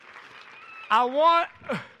I want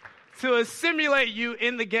to simulate you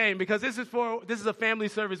in the game because this is a family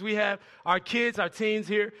service. We have our kids, our teens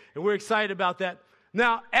here, and we're excited about that.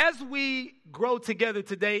 Now, as we grow together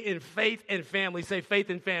today in faith and family, say faith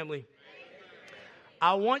and family,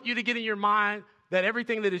 I want you to get in your mind that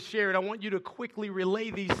everything that is shared, I want you to quickly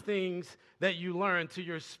relay these things that you learn to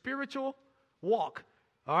your spiritual walk,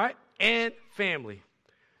 all right, and family.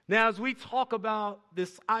 Now, as we talk about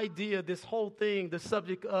this idea, this whole thing, the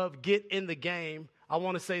subject of get in the game, I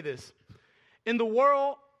want to say this. In the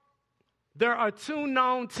world, there are two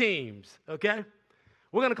known teams, okay?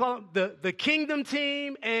 We're going to call them the kingdom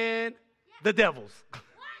team and the devils.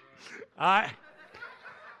 All right?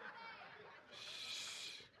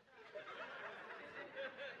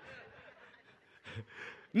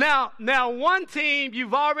 Now, one team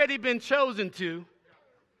you've already been chosen to,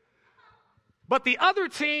 but the other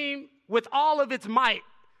team, with all of its might,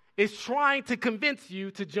 is trying to convince you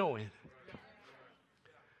to join.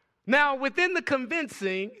 Now, within the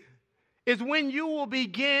convincing is when you will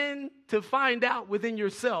begin to find out within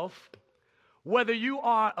yourself whether you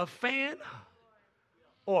are a fan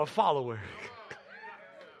or a follower.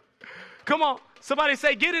 Come on, somebody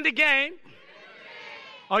say, get in the game.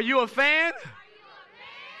 Are you a fan?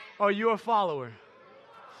 Or are you a follower?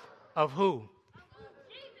 Of who?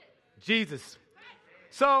 Jesus.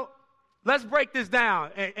 So let's break this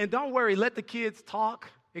down. And don't worry, let the kids talk,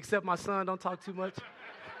 except my son, don't talk too much.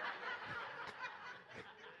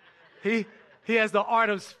 He has the art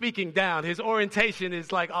of speaking down. His orientation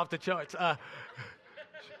is like off the charts.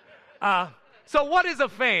 So what is a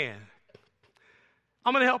fan?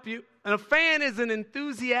 I'm going to help you. And a fan is an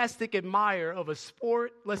enthusiastic admirer of a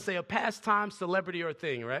sport, let's say a pastime, celebrity, or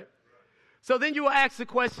thing, right? So then you will ask the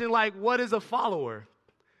question like, what is a follower?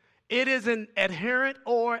 It is an adherent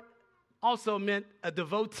or also meant a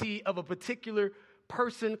devotee of a particular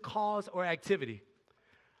person, cause, or activity.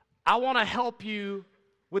 I want to help you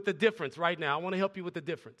with the difference right now. I want to help you with the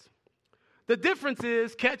difference. The difference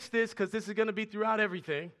is, catch this because this is going to be throughout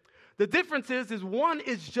everything. The difference is one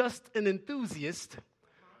is just an enthusiast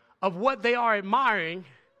of what they are admiring,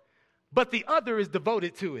 but the other is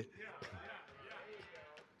devoted to it.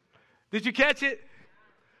 Did you catch it?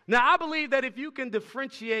 Now, I believe that if you can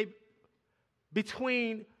differentiate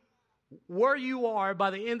between where you are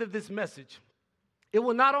by the end of this message, it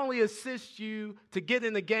will not only assist you to get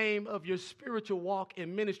in the game of your spiritual walk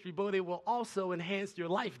in ministry, but it will also enhance your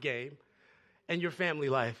life game and your family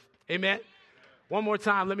life. Amen? One more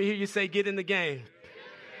time, let me hear you say, get in the game.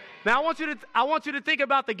 Now, I want you to think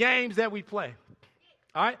about the games that we play.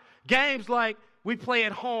 All right? Games like we play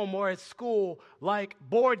at home or at school, like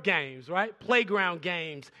board games, right? Playground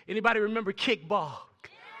games. Anybody remember kickball?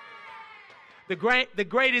 The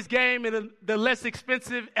greatest game and the less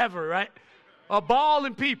expensive ever, right? A ball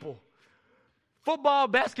and people. Football,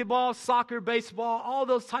 basketball, soccer, baseball, all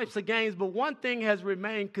those types of games. But one thing has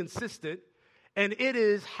remained consistent, and it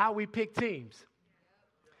is how we pick teams.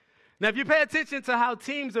 Now, if you pay attention to how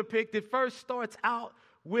teams are picked, it first starts out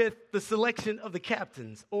with the selection of the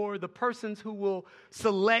captains or the persons who will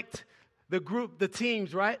select the group, the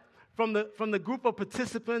teams, right? From the group of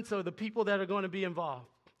participants or the people that are going to be involved.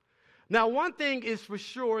 Now, one thing is for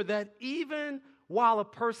sure that even while a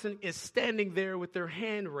person is standing there with their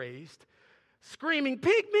hand raised, screaming,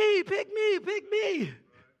 pick me, pick me, pick me,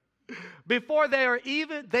 before they are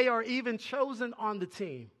even chosen on the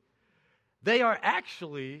team, they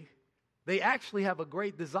actually have a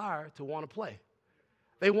great desire to want to play.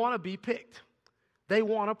 They want to be picked. They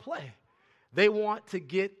want to play. They want to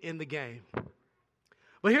get in the game.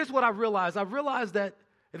 But here's what I realized. I realized that,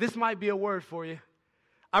 and this might be a word for you,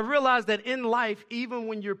 I realized that in life, even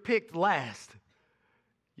when you're picked last,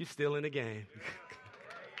 you're still in the game.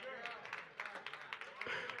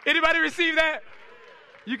 Anybody receive that?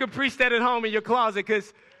 You can preach that at home in your closet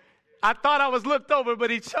because I thought I was looked over, but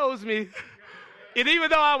he chose me. And even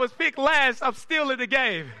though I was picked last, I'm still in the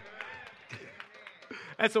game.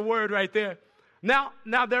 That's a word right there. Now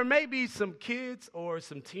there may be some kids or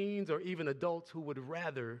some teens or even adults who would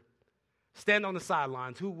rather stand on the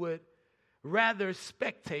sidelines, who would rather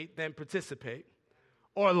spectate than participate,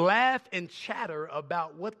 or laugh and chatter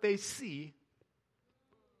about what they see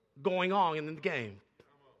going on in the game.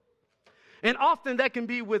 And often that can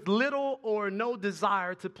be with little or no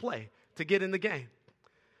desire to play, to get in the game.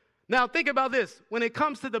 Now think about this. When it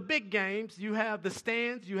comes to the big games, you have the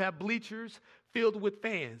stands, you have bleachers filled with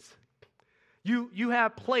fans. You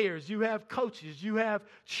have players, you have coaches, you have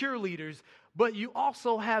cheerleaders, but you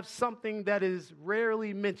also have something that is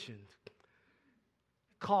rarely mentioned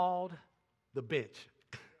called the bench.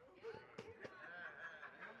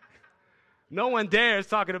 No one dares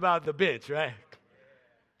talking about the bench, right?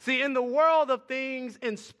 See, in the world of things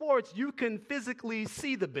in sports, you can physically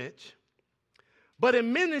see the bench. But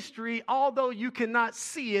in ministry, although you cannot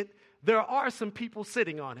see it, there are some people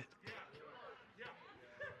sitting on it.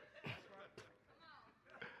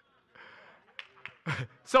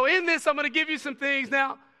 So in this, I'm going to give you some things.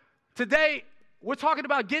 Now, today, we're talking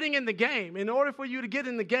about getting in the game. In order for you to get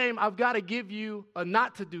in the game, I've got to give you a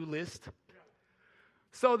not-to-do list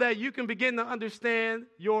so that you can begin to understand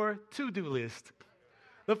your to-do list.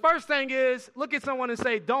 The first thing is, look at someone and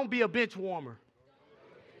say, don't be a bench warmer.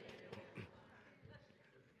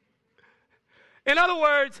 In other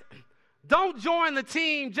words, don't join the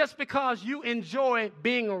team just because you enjoy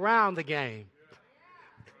being around the game.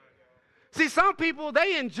 See, some people,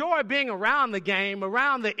 they enjoy being around the game,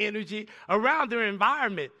 around the energy, around their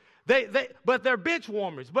environment. But they're bench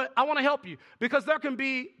warmers. But I want to help you because there can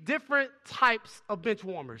be different types of bench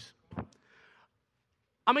warmers.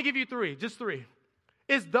 I'm going to give you three, just three.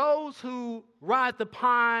 It's those who ride the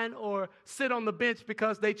pine or sit on the bench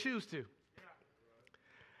because they choose to.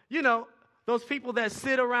 You know, those people that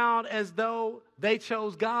sit around as though they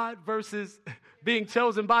chose God versus being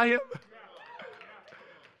chosen by Him.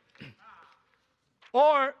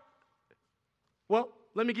 Or, well,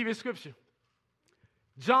 let me give you a scripture.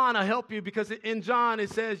 John will help you because in John it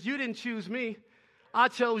says, you didn't choose me, I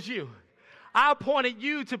chose you. I appointed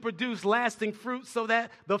you to produce lasting fruit so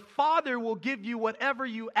that the Father will give you whatever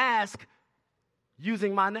you ask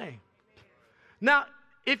using my name. Now,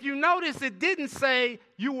 if you notice, it didn't say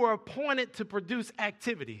you were appointed to produce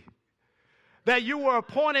activity, that you were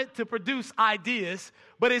appointed to produce ideas,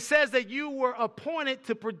 but it says that you were appointed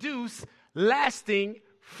to produce lasting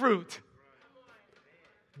fruit.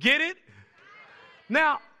 Get it?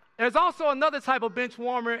 Now, there's also another type of bench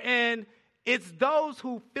warmer, and it's those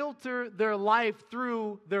who filter their life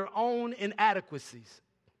through their own inadequacies.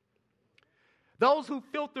 Those who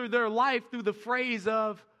filter their life through the phrase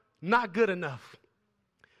of not good enough.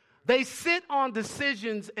 They sit on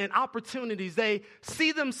decisions and opportunities. They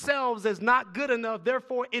see themselves as not good enough.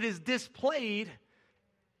 Therefore, it is displayed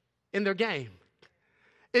in their game.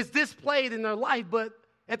 It's displayed in their life, but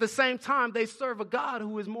at the same time, they serve a God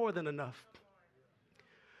who is more than enough.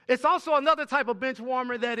 It's also another type of bench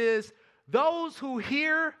warmer that is those who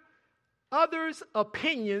hear others'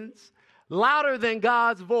 opinions louder than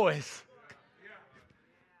God's voice.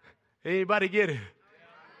 Anybody get it?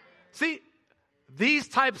 See, these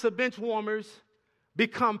types of bench warmers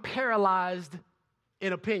become paralyzed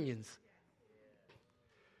in opinions.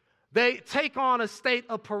 They take on a state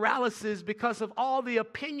of paralysis because of all the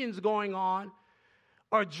opinions going on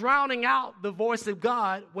are drowning out the voice of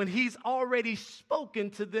God when He's already spoken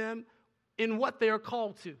to them in what they are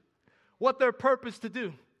called to, what they're purposed to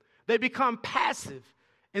do. They become passive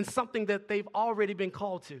in something that they've already been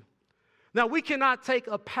called to. Now, we cannot take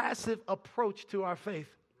a passive approach to our faith.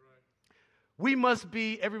 We must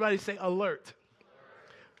be, everybody say, alert.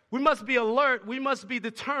 We must be alert. We must be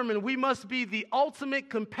determined. We must be the ultimate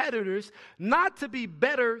competitors, not to be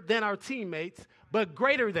better than our teammates, but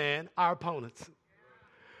greater than our opponents.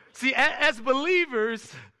 See, as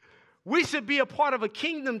believers, we should be a part of a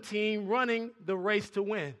kingdom team running the race to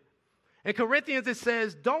win. In Corinthians, it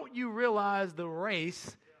says, don't you realize the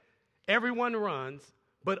race everyone runs,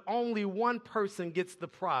 but only one person gets the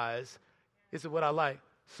prize? This is what I like.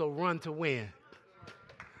 So run to win.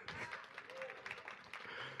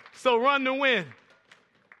 So run to win.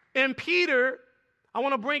 In Peter, I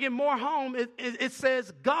want to bring it more home. It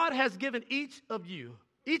says, God has given each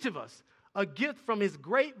of us, a gift from His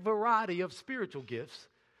great variety of spiritual gifts.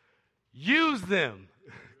 Use them.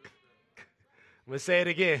 I'm going to say it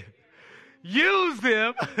again. Use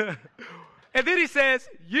them. And then he says,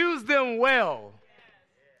 use them well.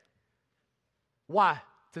 Why?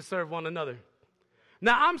 To serve one another.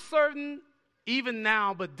 Now, I'm certain, even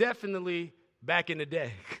now, but definitely back in the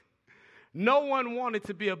day, no one wanted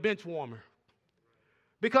to be a bench warmer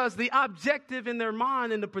because the objective in their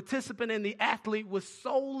mind and the participant and the athlete was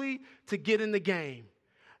solely to get in the game,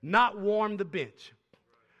 not warm the bench.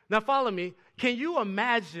 Now, follow me. Can you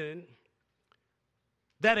imagine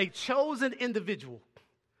that a chosen individual,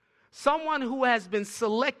 someone who has been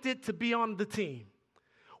selected to be on the team,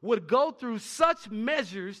 would go through such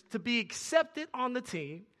measures to be accepted on the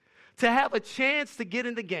team, to have a chance to get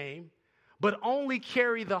in the game, but only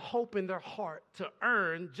carry the hope in their heart to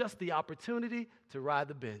earn just the opportunity to ride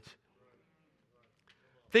the bench?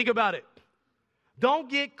 Think about it. Don't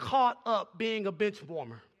get caught up being a bench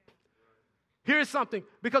warmer. Here's something,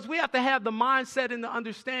 because we have to have the mindset and the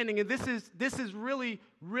understanding, and this is really,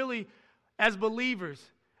 really, as believers,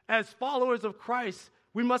 as followers of Christ,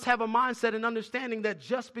 we must have a mindset and understanding that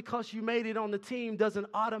just because you made it on the team doesn't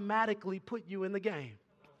automatically put you in the game.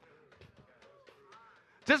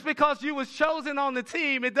 Just because you was chosen on the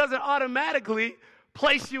team, it doesn't automatically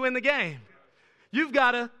place you in the game. You've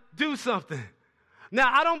got to do something.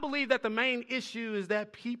 Now, I don't believe that the main issue is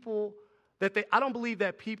that I don't believe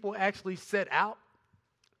that people actually set out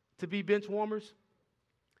to be bench warmers.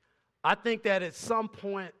 I think that at some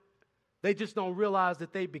point, they just don't realize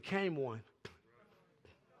that they became one.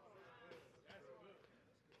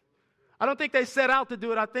 I don't think they set out to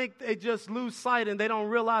do it. I think they just lose sight and they don't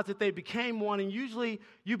realize that they became one. And usually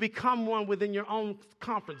you become one within your own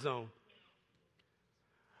comfort zone.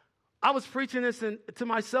 I was preaching this to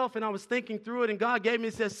myself and I was thinking through it, and God gave me,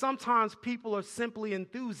 it says, sometimes people are simply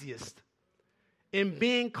enthusiasts in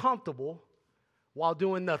being comfortable while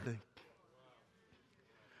doing nothing.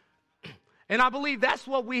 And I believe that's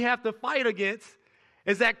what we have to fight against,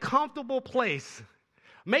 is that comfortable place.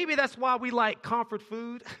 Maybe that's why we like comfort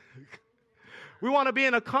food. We want to be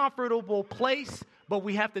in a comfortable place, but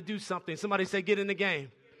we have to do something. Somebody say, get in the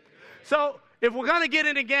game. So if we're going to get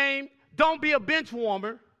in the game, don't be a bench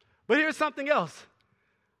warmer. But here's something else.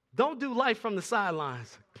 Don't do life from the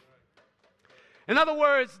sidelines. In other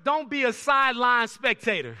words, don't be a sideline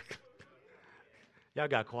spectator. Y'all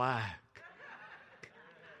got quiet.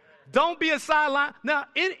 Don't be a sideline. Now,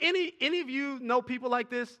 any of you know people like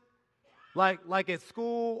this? Like at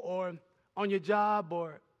school or on your job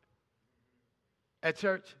or at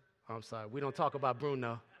church? Oh, I'm sorry. We don't talk about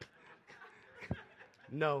Bruno.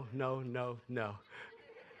 No.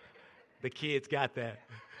 The kids got that.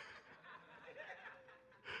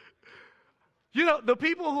 You know, the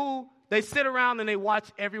people who, they sit around and they watch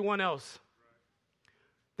everyone else.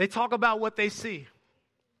 They talk about what they see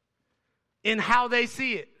and how they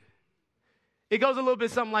see it. It goes a little bit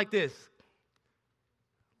something like this.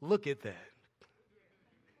 Look at that.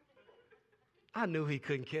 I knew he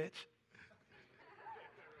couldn't catch.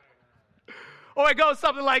 Or it goes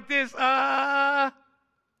something like this. I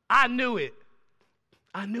knew it.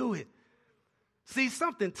 I knew it. See,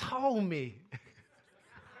 something told me.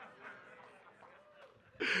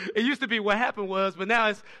 It used to be what happened was, but now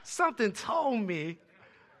it's something told me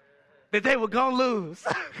that they were going to lose.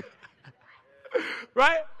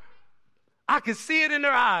 Right? I could see it in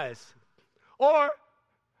their eyes. Or,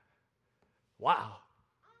 wow,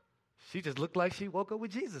 she just looked like she woke up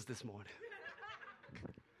with Jesus this morning.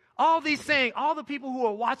 All these things, all the people who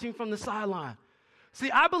are watching from the sideline.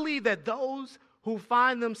 See, I believe that those who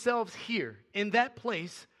find themselves here in that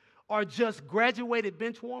place are just graduated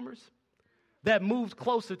bench warmers that moved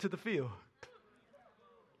closer to the field.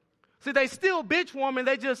 See, they still bench warming,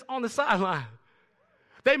 they just on the sideline.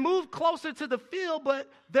 They moved closer to the field, but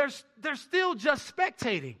they're still just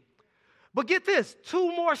spectating. But get this,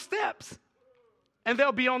 2 more steps, and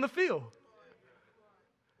they'll be on the field.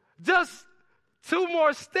 Just 2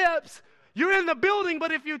 more steps. You're in the building,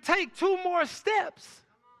 but if you take 2 more steps,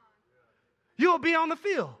 you'll be on the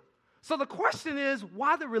field. So the question is,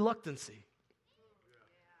 why the reluctancy?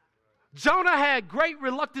 Jonah had great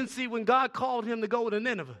reluctancy when God called him to go to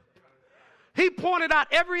Nineveh. He pointed out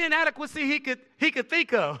every inadequacy he could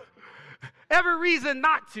think of, every reason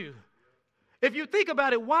not to. If you think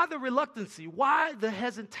about it, why the reluctancy? Why the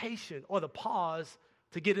hesitation or the pause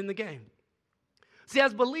to get in the game? See,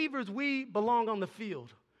 as believers, we belong on the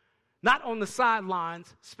field, not on the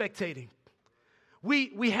sidelines spectating.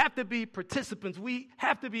 We have to be participants. We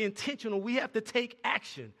have to be intentional. We have to take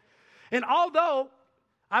action. And although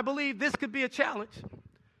I believe this could be a challenge,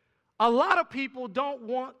 a lot of people don't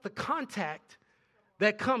want the contact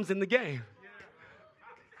that comes in the game.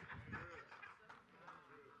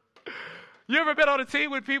 You ever been on a team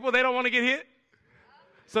with people, they don't want to get hit?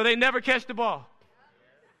 So they never catch the ball.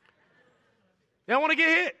 They don't want to get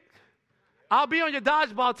hit. I'll be on your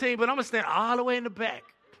dodgeball team, but I'm going to stand all the way in the back.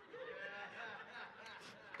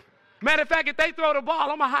 Matter of fact, if they throw the ball,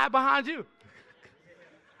 I'm going to hide behind you.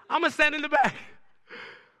 I'm going to stand in the back.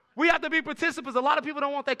 We have to be participants. A lot of people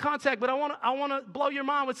don't want that contact, but I want to blow your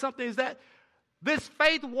mind with something, is that this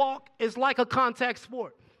faith walk is like a contact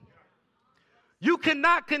sport. You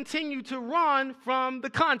cannot continue to run from the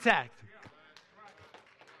contact.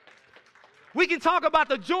 We can talk about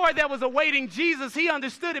the joy that was awaiting Jesus. He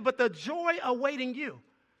understood it, but the joy awaiting you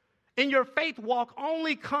in your faith walk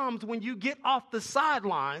only comes when you get off the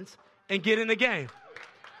sidelines and get in the game.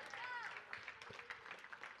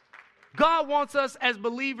 God wants us as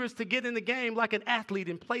believers to get in the game like an athlete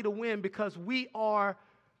and play to win, because we are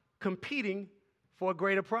competing for a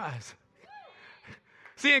greater prize.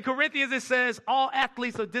 See, in Corinthians it says, all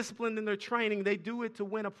athletes are disciplined in their training. They do it to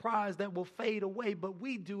win a prize that will fade away, but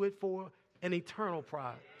we do it for an eternal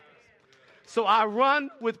prize. So I run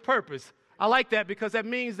with purpose. I like that because that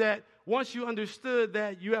means that once you understood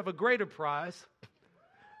that you have a greater prize,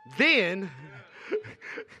 then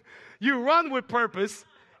you run with purpose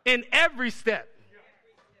in every step.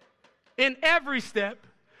 In every step.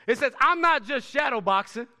 It says, I'm not just shadow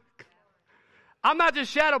boxing. I'm not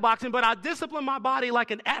just shadow boxing, but I discipline my body like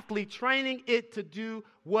an athlete, training it to do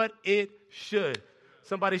what it should.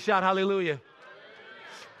 Somebody shout hallelujah.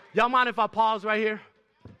 Y'all mind if I pause right here?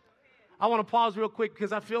 I want to pause real quick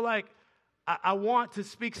because I feel like I want to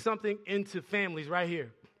speak something into families right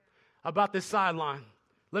here about this sideline.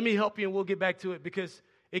 Let me help you and we'll get back to it because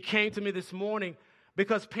it came to me this morning.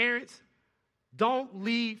 Because parents, don't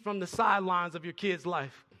lead from the sidelines of your kid's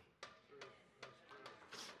life.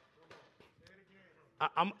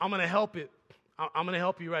 I'm going to help it. I'm going to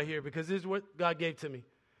help you right here because this is what God gave to me.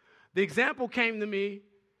 The example came to me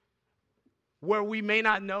where we may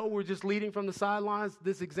not know we're just leading from the sidelines.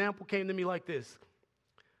 This example came to me like this.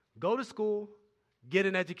 Go to school, get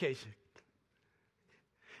an education.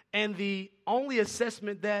 And the only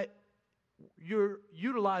assessment that you're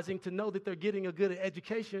utilizing to know that they're getting a good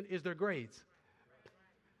education is their grades.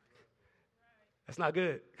 That's not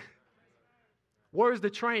good. Where's the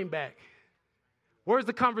train back? Where's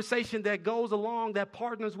the conversation that goes along that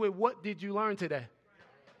partners with what did you learn today?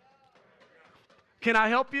 Can I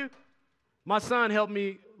help you? My son helped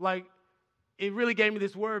me, like, it really gave me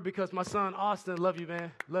this word because my son, Austin, love you,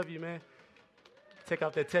 man. Love you, man. Take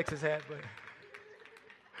off that Texas hat,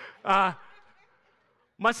 but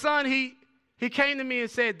my son, he came to me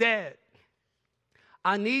and said, Dad,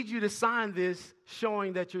 I need you to sign this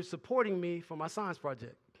showing that you're supporting me for my science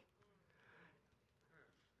project.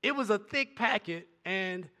 It was a thick packet,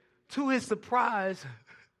 and to his surprise,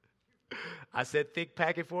 I said thick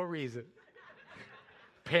packet for a reason.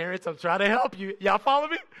 Parents, I'm trying to help you. Y'all follow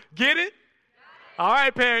me? Get it? All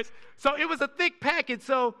right, parents. So it was a thick packet.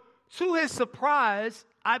 So to his surprise,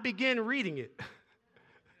 I began reading it.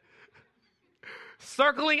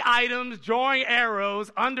 Circling items, drawing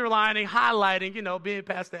arrows, underlining, highlighting, you know, being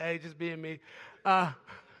Pastor A, just being me. But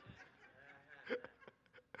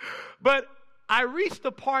I reached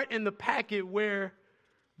the part in the packet where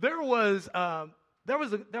there was a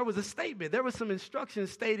statement. There was some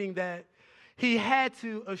instructions stating that he had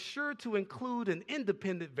to assure to include an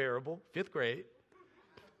independent variable, 5th grade,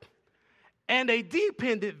 and a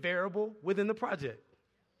dependent variable within the project.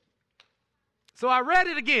 So I read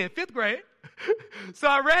it again, 5th grade. So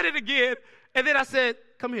I read it again, and then I said,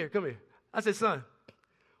 come here. I said, son,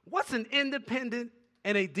 what's an independent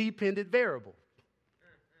and a dependent variable?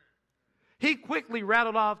 He quickly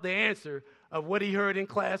rattled off the answer of what he heard in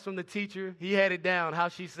class from the teacher. He had it down, how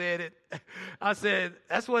she said it. I said,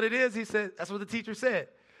 that's what it is. He said, that's what the teacher said.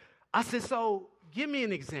 I said, so give me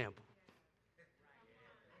an example.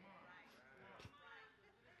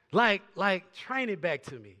 Like train it back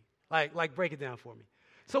to me. Like break it down for me.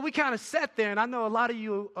 So we kind of sat there, and I know a lot of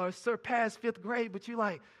you are surpassed 5th grade, but you're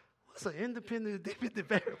like, what's an independent and dependent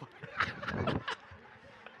variable?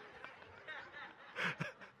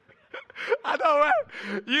 I know, right?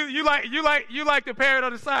 You like the parent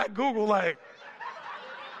on the side, Google, like.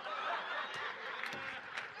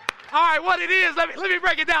 All right, what it is, let me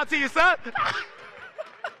break it down to you, son.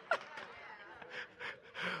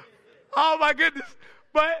 Oh, my goodness.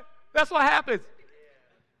 But that's what happens.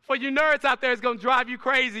 For you nerds out there, it's going to drive you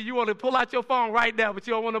crazy. You want to pull out your phone right now, but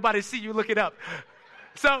you don't want nobody to see you look it up.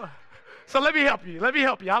 So let me help you.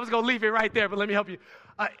 I was going to leave it right there, but let me help you.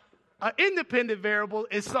 An independent variable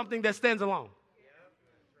is something that stands alone.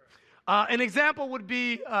 An example would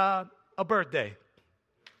be a birthday.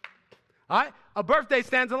 All right? A birthday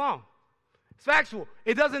stands alone. It's factual.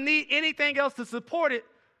 It doesn't need anything else to support it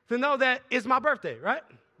to know that it's my birthday, right?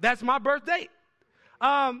 That's my birth date.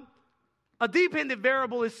 A dependent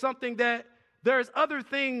variable is something that there's other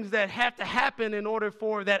things that have to happen in order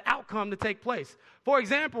for that outcome to take place. For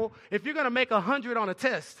example, if you're going to make 100 on a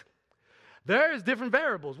test, there's different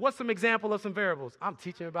variables. What's some example of some variables? I'm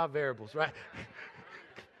teaching about variables, right?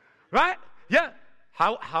 Right? Yeah.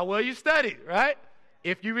 How well you studied, right?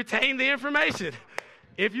 If you retain the information.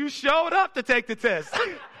 If you showed up to take the test.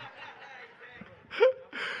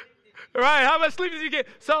 Right? How much sleep did you get?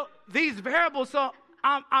 So these variables,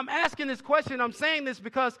 I'm asking this question, I'm saying this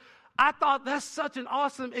because I thought that's such an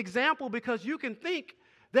awesome example because you can think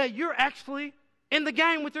that you're actually in the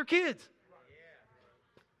game with your kids.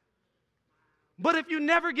 But if you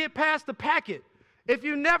never get past the packet, if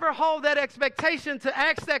you never hold that expectation to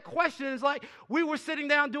ask that question, it's like we were sitting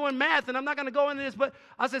down doing math, and I'm not going to go into this, but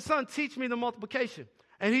I said, son, teach me the multiplication.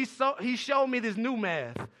 And he showed me this new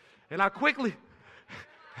math, and I quickly...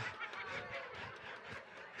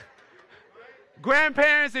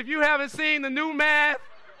 Grandparents, if you haven't seen the new math,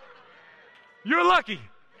 you're lucky.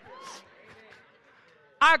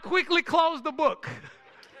 I quickly closed the book.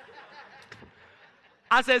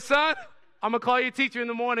 I said, son, I'm going to call your teacher in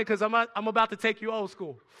the morning because I'm about to take you old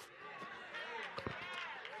school.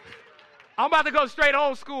 I'm about to go straight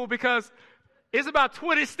old school because it's about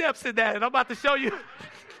 20 steps in that, and I'm about to show you.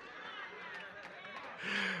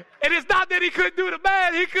 And it's not that he couldn't do the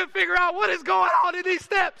math. He couldn't figure out what is going on in these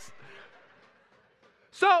steps.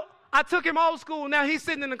 So I took him old school. Now he's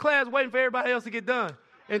sitting in the class waiting for everybody else to get done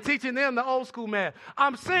and teaching them the old school math.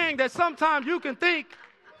 I'm saying that sometimes you can think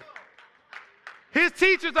his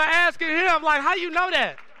teachers are asking him, like, how you know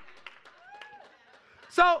that?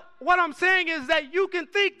 So what I'm saying is that you can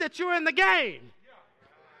think that you're in the game,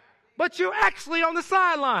 but you're actually on the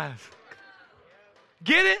sidelines.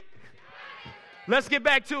 Get it? Let's get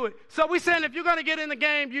back to it. So we're saying if you're going to get in the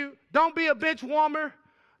game, you don't be a bench warmer.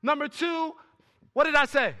 Number 2, what did I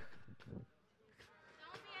say?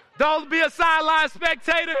 Don't be a sideline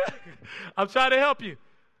spectator. I'm trying to help you.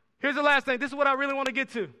 Here's the last thing. This is what I really want to get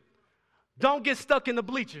to. Don't get stuck in the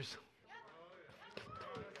bleachers.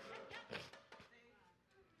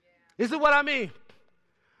 This is what I mean.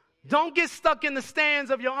 Don't get stuck in the stands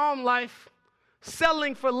of your own life,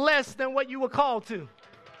 settling for less than what you were called to.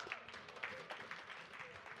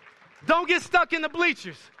 Don't get stuck in the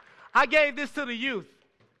bleachers. I gave this to the youth.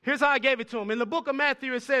 Here's how I gave it to them. In the book of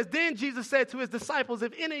Matthew, it says, then Jesus said to his disciples,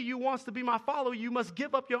 if any of you wants to be my follower, you must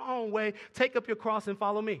give up your own way, take up your cross, and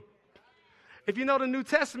follow me. If you know the New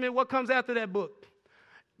Testament, what comes after that book?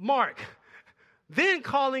 Mark.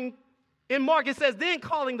 In Mark, it says, then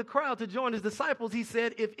calling the crowd to join his disciples, he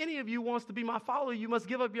said, if any of you wants to be my follower, you must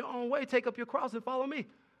give up your own way, take up your cross, and follow me.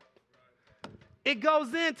 It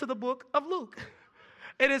goes into the book of Luke.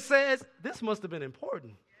 And it says, this must have been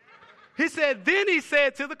important. He said, then he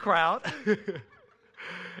said to the crowd,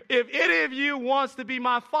 if any of you wants to be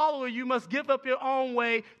my follower, you must give up your own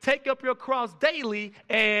way, take up your cross daily,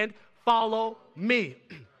 and follow me.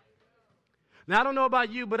 Now, I don't know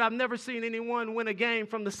about you, but I've never seen anyone win a game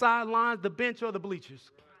from the sidelines, the bench, or the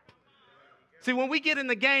bleachers. See, when we get in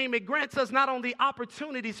the game, it grants us not only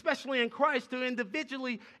opportunity, especially in Christ, to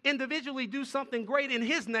individually do something great in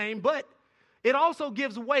his name, but it also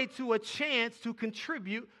gives way to a chance to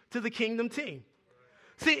contribute to the kingdom team.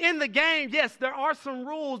 See, in the game, yes, there are some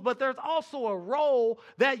rules, but there's also a role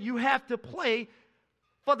that you have to play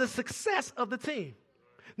for the success of the team.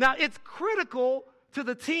 Now, it's critical to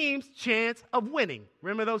the team's chance of winning.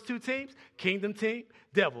 Remember those two teams? Kingdom team,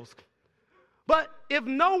 Devils. But if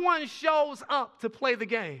no one shows up to play the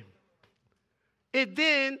game, it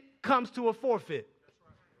then comes to a forfeit.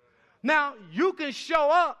 Now, you can show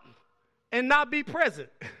up and not be present.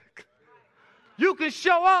 You can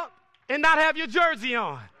show up and not have your jersey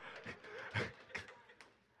on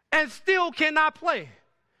and still cannot play.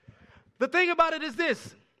 The thing about it is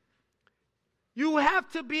this. You have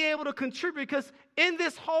to be able to contribute because in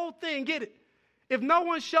this whole thing, get it, if no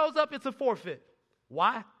one shows up, it's a forfeit.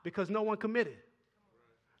 Why? Because no one committed.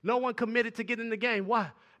 No one committed to get in the game. Why?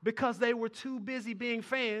 Because they were too busy being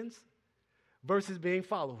fans versus being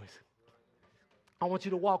followers. I want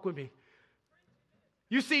you to walk with me.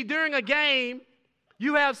 You see, during a game,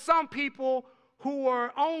 you have some people who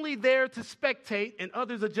are only there to spectate and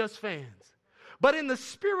others are just fans. But in the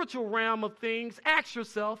spiritual realm of things, ask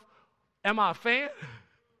yourself, am I a fan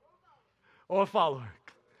or a follower?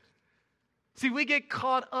 See, we get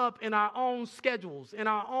caught up in our own schedules, in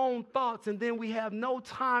our own thoughts, and then we have no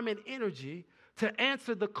time and energy to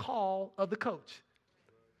answer the call of the coach.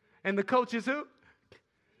 And the coach is who?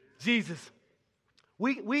 Jesus.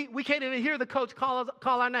 We can't even hear the coach call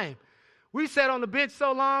our name. We sat on the bench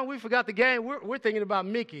so long, we forgot the game. We're thinking about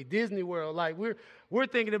Mickey, Disney World. Like we're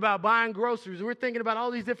thinking about buying groceries. We're thinking about all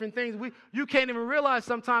these different things. You can't even realize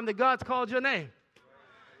sometimes that God's called your name.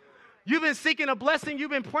 You've been seeking a blessing. You've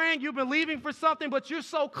been praying. You've been believing for something, but you're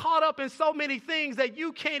so caught up in so many things that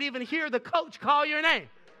you can't even hear the coach call your name.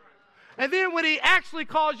 And then when he actually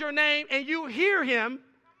calls your name and you hear him,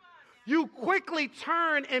 you quickly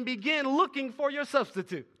turn and begin looking for your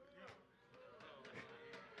substitute.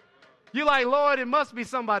 You're like, Lord, it must be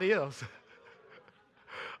somebody else.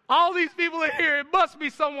 All these people are here. It must be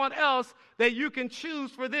someone else that you can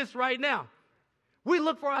choose for this right now. We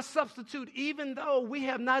look for our substitute even though we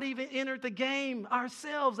have not even entered the game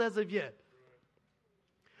ourselves as of yet.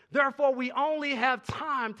 Therefore, we only have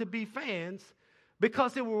time to be fans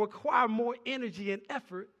because it will require more energy and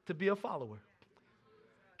effort to be a follower.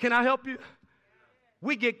 Can I help you?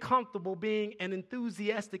 We get comfortable being an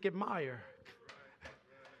enthusiastic admirer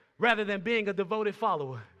rather than being a devoted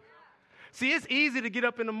follower. See, it's easy to get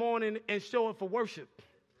up in the morning and show up for worship.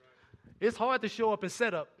 It's hard to show up and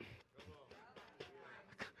set up.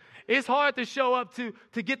 It's hard to show up to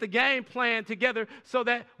get the game plan together so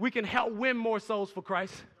that we can help win more souls for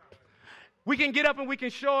Christ. We can get up and we can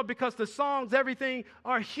show up because the songs, everything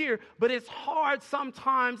are here. But it's hard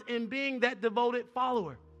sometimes in being that devoted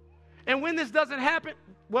follower. And when this doesn't happen,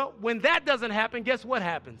 well, when that doesn't happen, guess what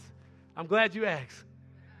happens? I'm glad you asked.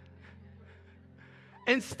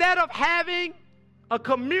 Instead of having a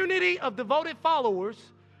community of devoted followers,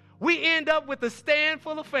 we end up with a stand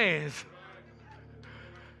full of fans.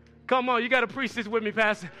 Come on, you got to preach this with me,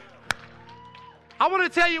 Pastor. I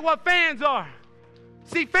want to tell you what fans are.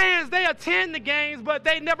 See, fans, they attend the games, but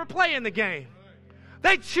they never play in the game.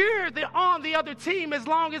 They cheer on the other team as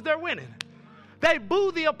long as they're winning. They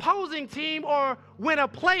boo the opposing team or when a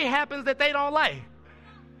play happens that they don't like.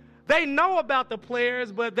 They know about the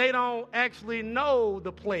players, but they don't actually know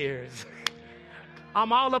the players.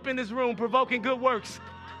 I'm all up in this room provoking good works.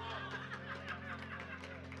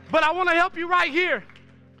 But I want to help you right here.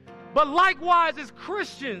 But likewise, as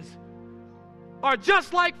Christians are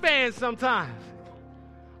just like fans sometimes.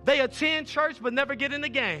 They attend church but never get in the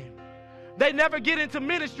game. They never get into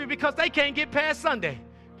ministry because they can't get past Sunday.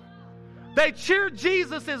 They cheer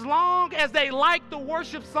Jesus as long as they like the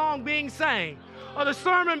worship song being sang or the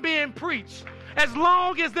sermon being preached, as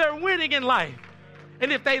long as they're winning in life.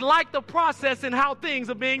 And if they like the process and how things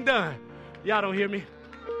are being done. Y'all don't hear me?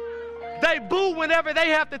 They boo whenever they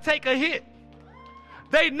have to take a hit.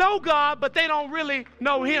 They know God, but they don't really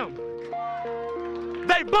know him.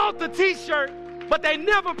 They bought the t-shirt, but they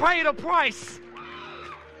never paid a price.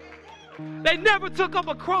 They never took up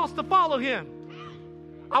a cross to follow him.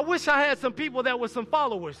 I wish I had some people that were some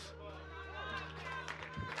followers.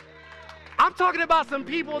 I'm talking about some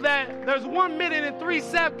people that there's 1 minute and 3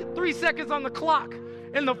 seconds on the clock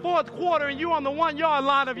in the fourth quarter and you're on the 1 yard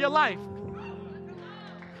line of your life.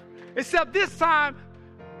 Except this time,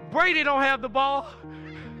 Brady don't have the ball.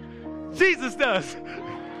 Jesus does.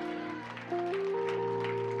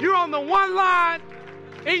 You're on the 1 line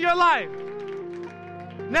in your life.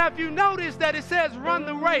 Now, if you notice that it says run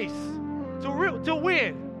the race to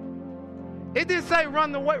win, it didn't say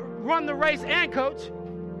run the race and coach.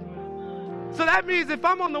 So that means if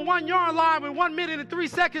I'm on the 1 yard line with 1 minute and 3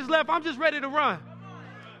 seconds left, I'm just ready to run.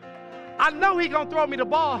 I know he's going to throw me the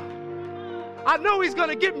ball. I know he's going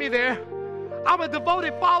to get me there. I'm a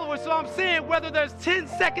devoted follower, so I'm saying whether there's 10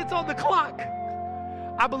 seconds on the clock,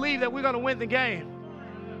 I believe that we're going to win the game.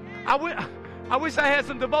 I wish I had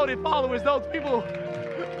some devoted followers, those people.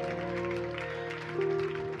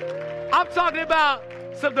 I'm talking about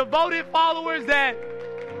some devoted followers that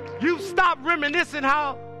you stop reminiscing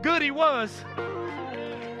how good he was.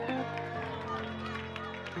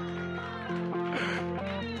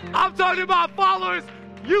 I'm talking about followers,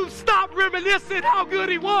 you stop reminiscing how good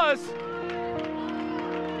he was.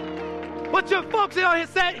 But your folks out here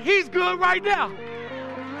say, he's good right now.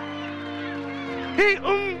 He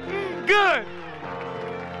good.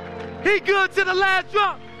 He good to the last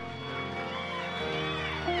drop.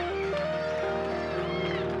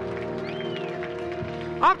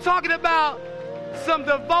 I'm talking about some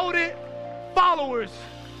devoted followers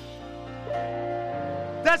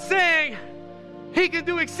that's saying he can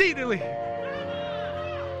do exceedingly,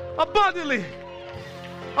 abundantly,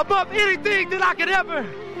 above anything that I could ever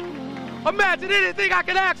imagine, anything I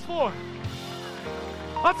could ask for.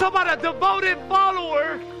 I'm talking about a devoted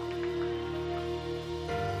follower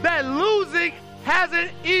that losing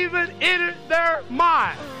hasn't even entered their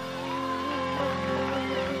mind.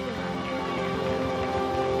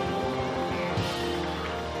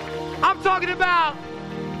 I'm talking about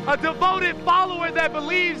a devoted follower that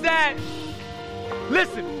believes that,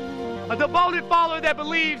 listen, a devoted follower that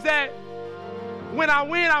believes that when I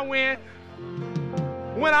win, I win.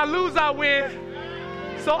 When I lose, I win.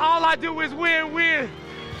 So all I do is win, win.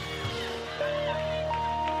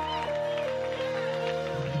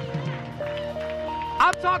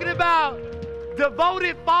 I'm talking about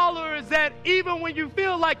devoted followers that even when you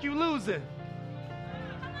feel like you're losing,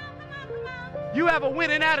 you have a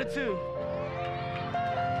winning attitude.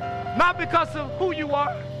 Not because of who you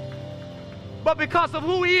are, but because of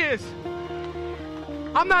who he is.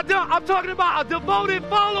 I'm not done. I'm talking about a devoted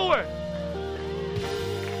follower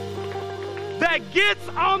that gets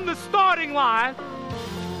on the starting line,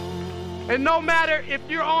 and no matter if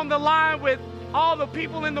you're on the line with all the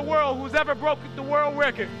people in the world who's ever broken the world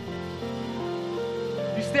record,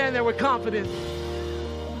 you stand there with confidence.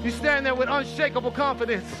 You stand there with unshakable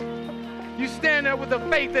confidence. You stand there with a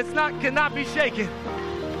faith that cannot be shaken.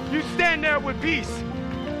 You stand there with peace.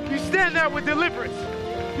 You stand there with deliverance.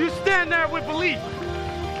 You stand there with belief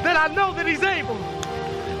that I know that he's able.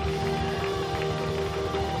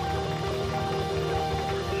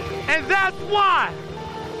 And that's why.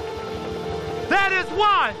 That is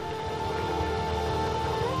why.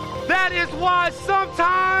 That is why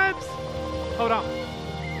sometimes, hold on.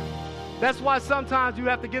 That's why sometimes you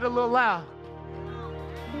have to get a little loud.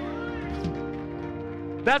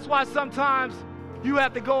 That's why sometimes you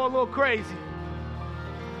have to go a little crazy.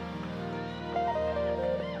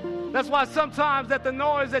 That's why sometimes that the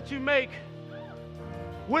noise that you make,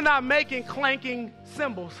 we're not making clanking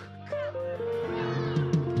cymbals,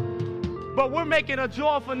 but we're making a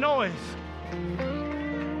joyful noise.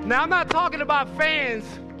 Now, I'm not talking about fans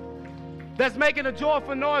that's making a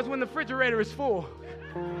joyful noise when the refrigerator is full.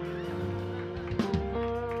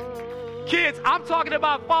 Kids, I'm talking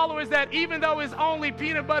about followers that even though it's only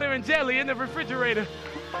peanut butter and jelly in the refrigerator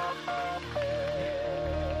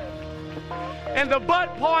and the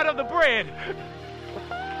butt part of the bread,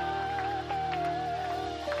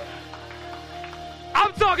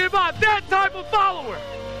 I'm talking about that type of follower.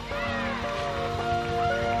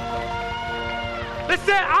 They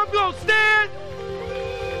said, I'm going to stand,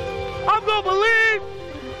 I'm going to believe,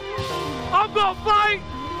 I'm going to fight.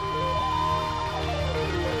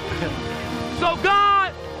 So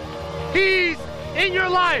God, he's in your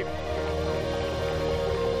life.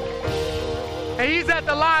 And he's at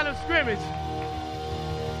the line of scrimmage.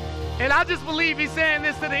 And I just believe he's saying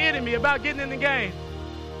this to the enemy about getting in the game.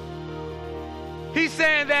 He's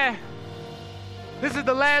saying that this is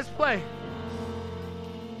the last play.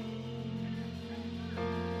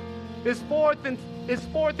 It's fourth and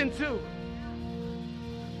 2.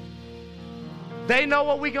 They know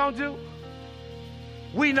what we're going to do.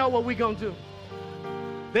 We know what we're going to do.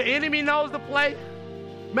 The enemy knows the play.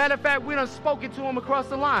 Matter of fact, we done spoken to him across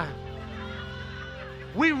the line.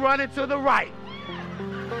 We run it to the right.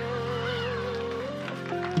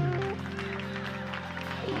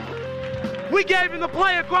 We gave him the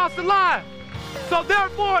play across the line. So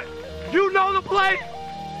therefore, you know the play.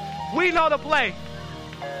 We know the play.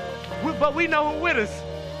 But we know who with us.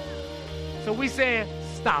 So we saying,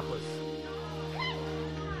 stop us.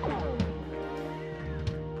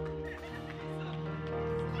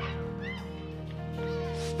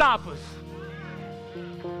 Stop us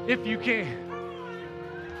if you can.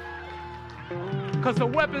 Because the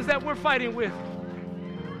weapons that we're fighting with,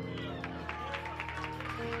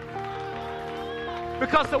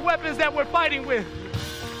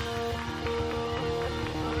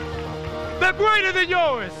 they're greater than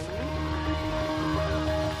yours.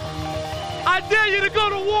 I dare you to go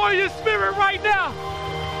to warrior spirit right now.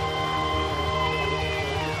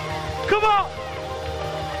 Come on.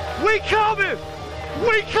 We coming.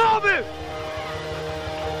 We coming.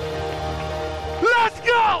 Let's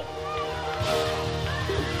go.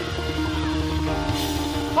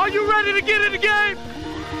 Are you ready to get in the game?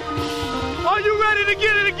 Are you ready to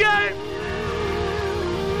get in the game?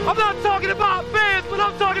 I'm not talking about fans, but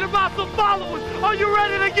I'm talking about some followers. Are you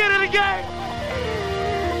ready to get in the game?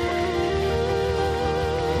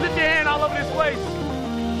 Lift your hand all over this place.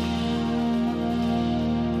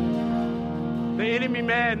 The enemy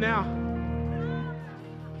mad now.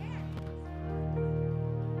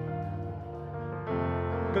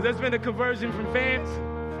 Because there's been a conversion from fans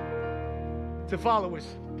to followers.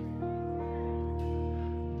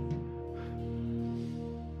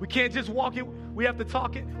 We can't just walk it. We have to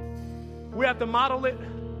talk it. We have to model it.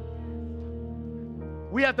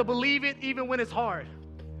 We have to believe it even when it's hard.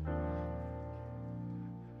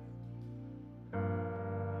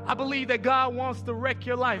 I believe that God wants to wreck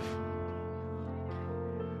your life.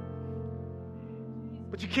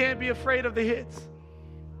 But you can't be afraid of the hits.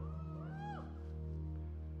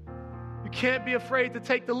 You can't be afraid to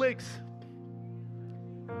take the licks.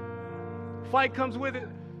 Fight comes with it.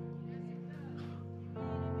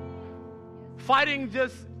 Fighting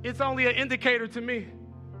it's only an indicator to me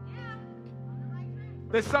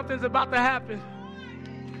that something's about to happen.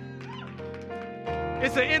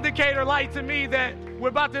 It's an indicator light to me that we're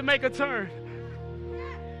about to make a turn.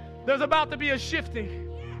 There's about to be a shifting.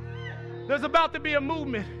 There's about to be a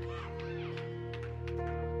movement.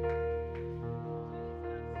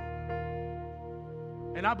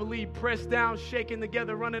 And I believe pressed down, shaken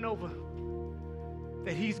together, running over,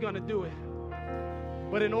 that he's going to do it.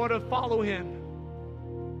 But in order to follow him,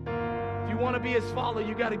 if you want to be his follower,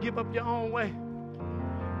 you got to give up your own way.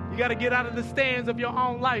 You got to get out of the stands of your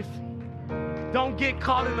own life. Don't get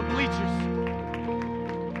caught in the bleachers.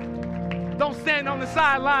 Don't stand on the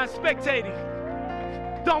sideline spectating.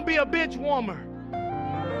 Don't be a bench warmer.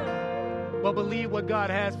 But believe what God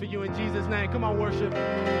has for you in Jesus' name. Come on, worship.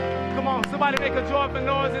 Come on, somebody make a joyful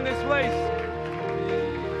noise in this place.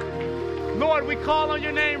 Lord, we call on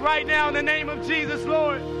your name right now in the name of Jesus,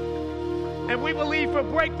 Lord. And we believe for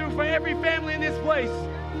breakthrough for every family in this place.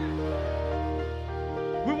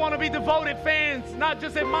 We want to be devoted fans, not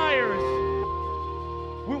just admirers.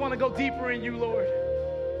 We want to go deeper in you, Lord.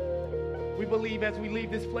 We believe as we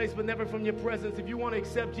leave this place, but never from your presence. If you want to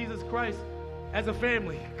accept Jesus Christ as a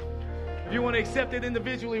family, if you want to accept it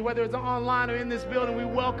individually, whether it's online or in this building, we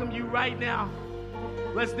welcome you right now.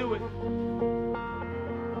 Let's do it.